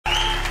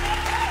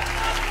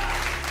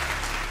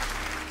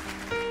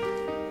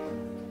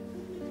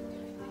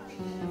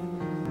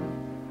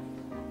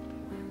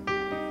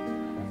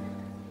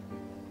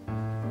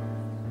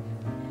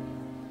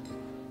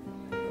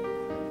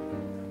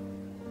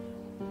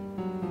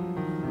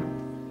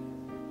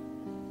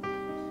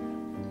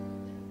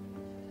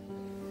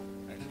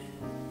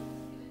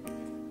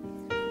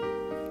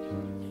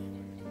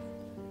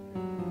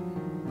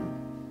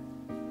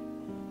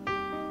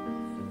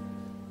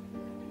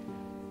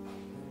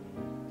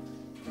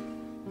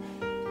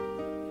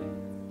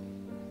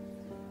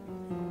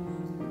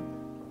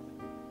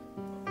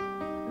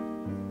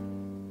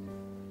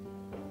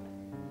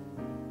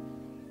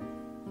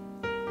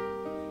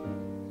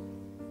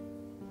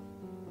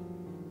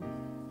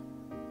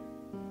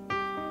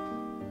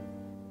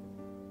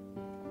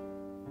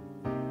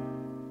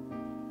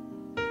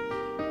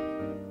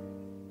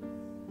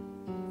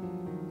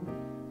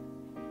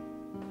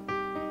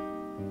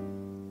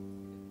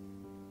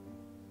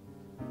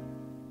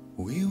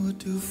were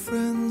two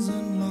friends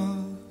in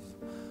love,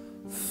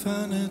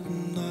 Fanette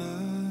and I.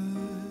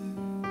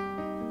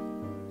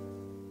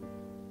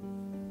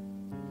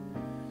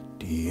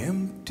 The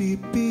empty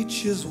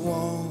beach is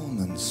warm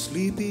and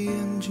sleepy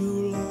in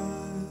July.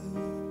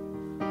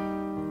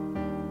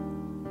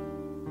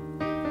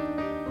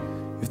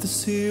 If the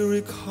sea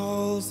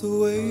recalls the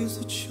waves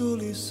that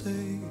surely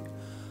say,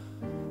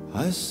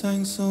 I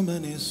sang so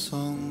many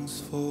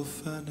songs for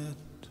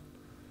Fanette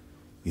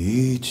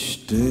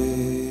each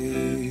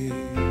day.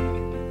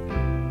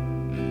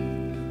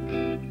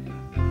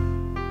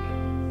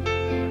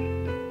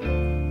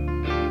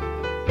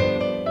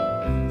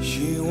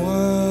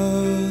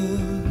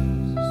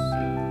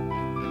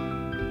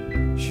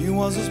 She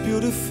was as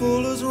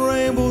beautiful as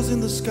rainbows in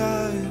the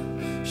sky.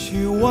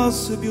 She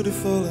was so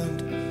beautiful and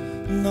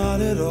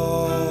not at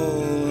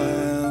all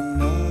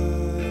am I.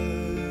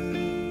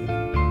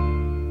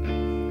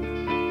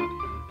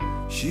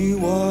 She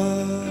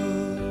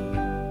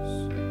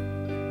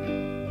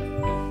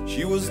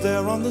was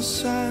there on the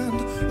sand,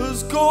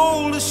 as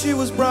gold as she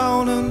was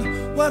brown.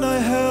 And when I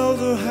held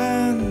her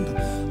hand,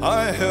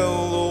 I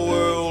held the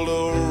world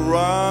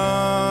around.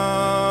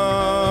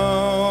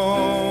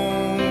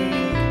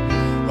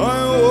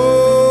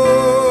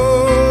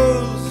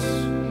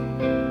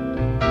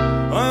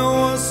 I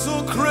was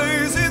so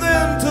crazy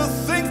then to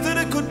think that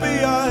it could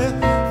be. I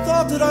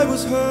thought that I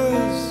was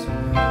hers.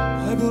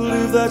 I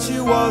believed that she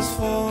was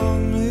for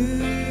me.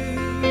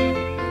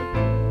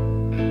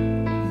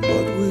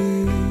 But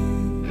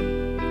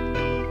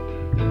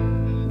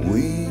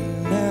we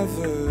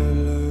never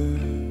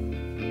learn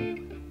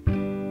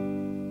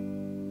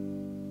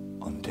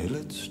until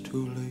it's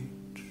too late.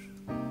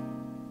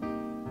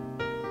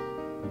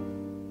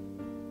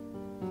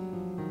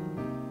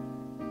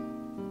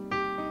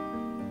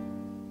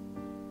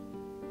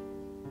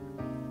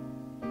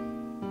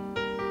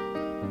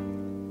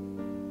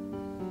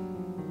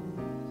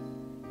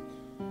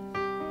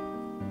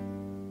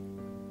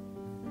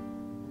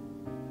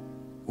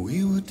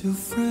 We were two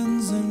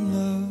friends in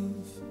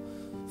love,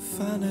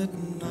 Fanette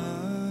and I.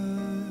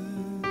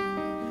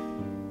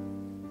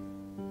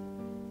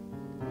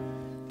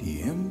 The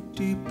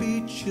empty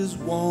beach is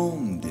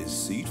warm,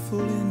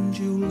 deceitful in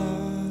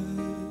July.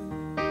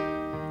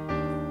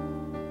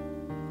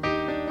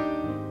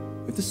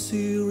 If the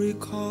sea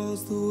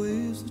recalls the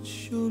waves that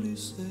surely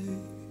say,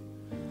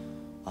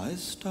 I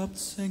stopped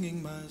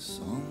singing my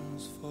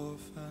songs for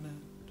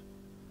Fanette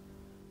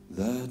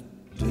that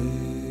day.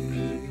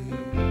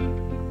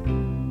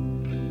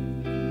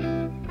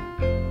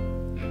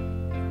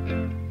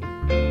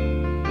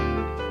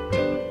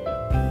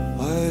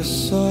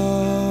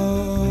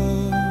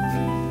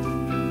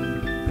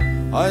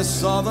 I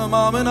saw them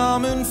arm in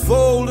arm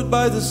enfolded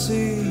by the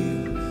sea.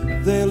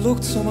 They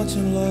looked so much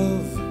in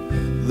love,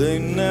 they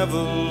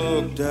never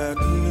looked at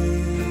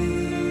me.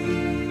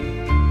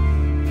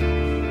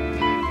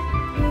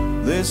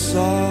 They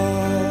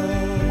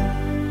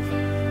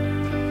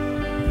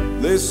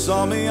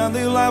saw me and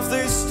they laughed.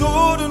 They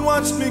stood and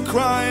watched me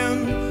cry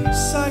and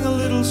sang a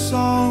little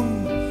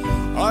song.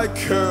 I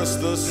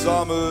cursed the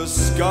summer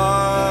skies.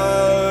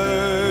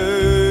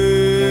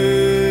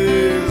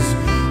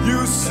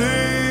 You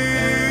see,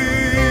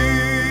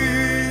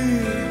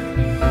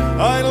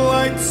 I'd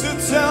like to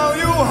tell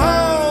you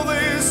how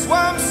they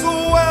swam so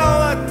well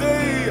that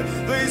day.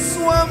 They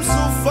swam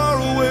so far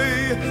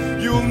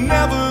away, you'll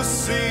never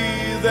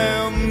see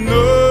them.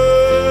 No,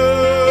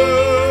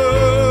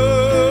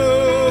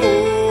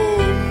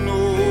 no,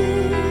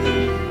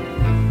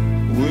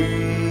 we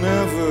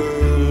never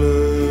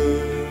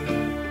learn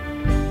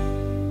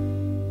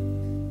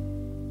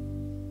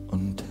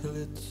until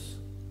it's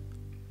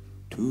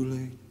too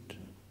late.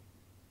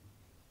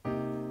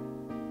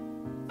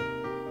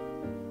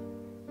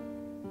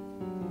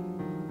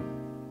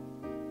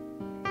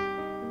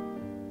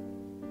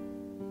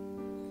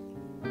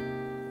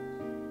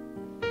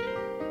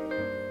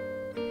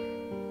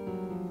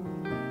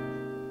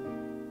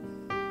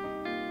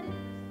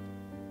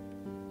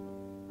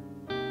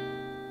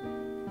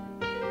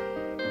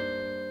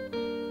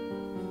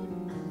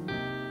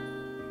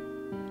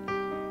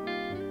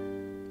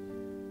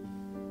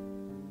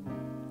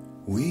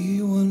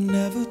 We were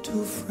never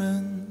two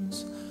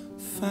friends,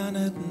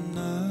 Fanette and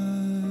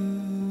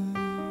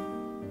I.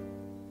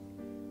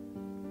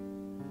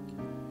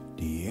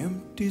 The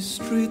empty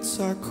streets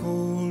are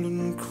cold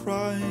and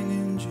crying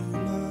in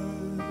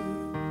July.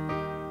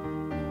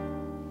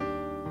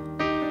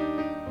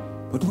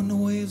 But when the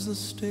waves are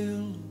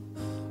still,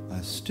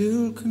 I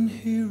still can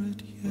hear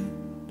it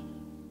yet.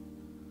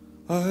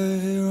 I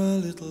hear a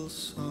little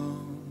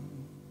song.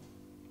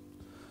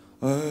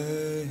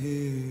 I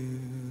hear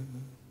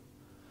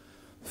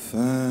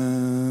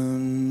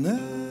Fanette.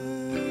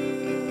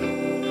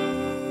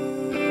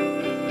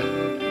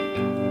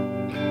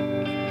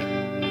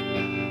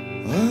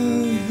 I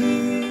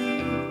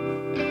hear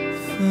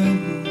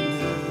Fanette.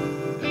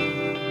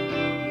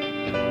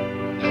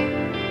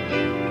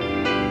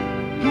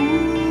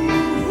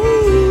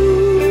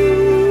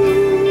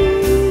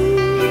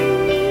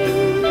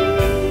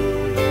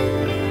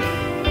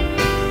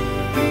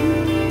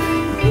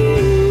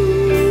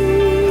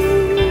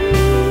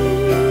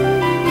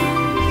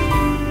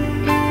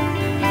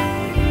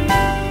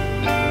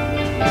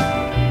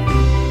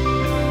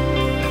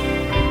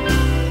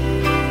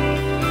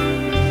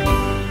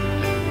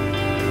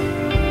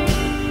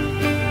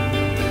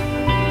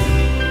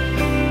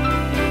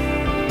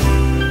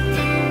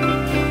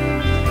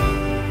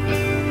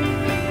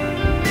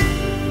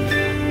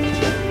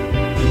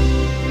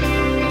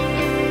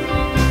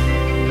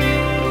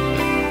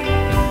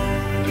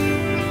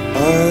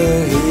 I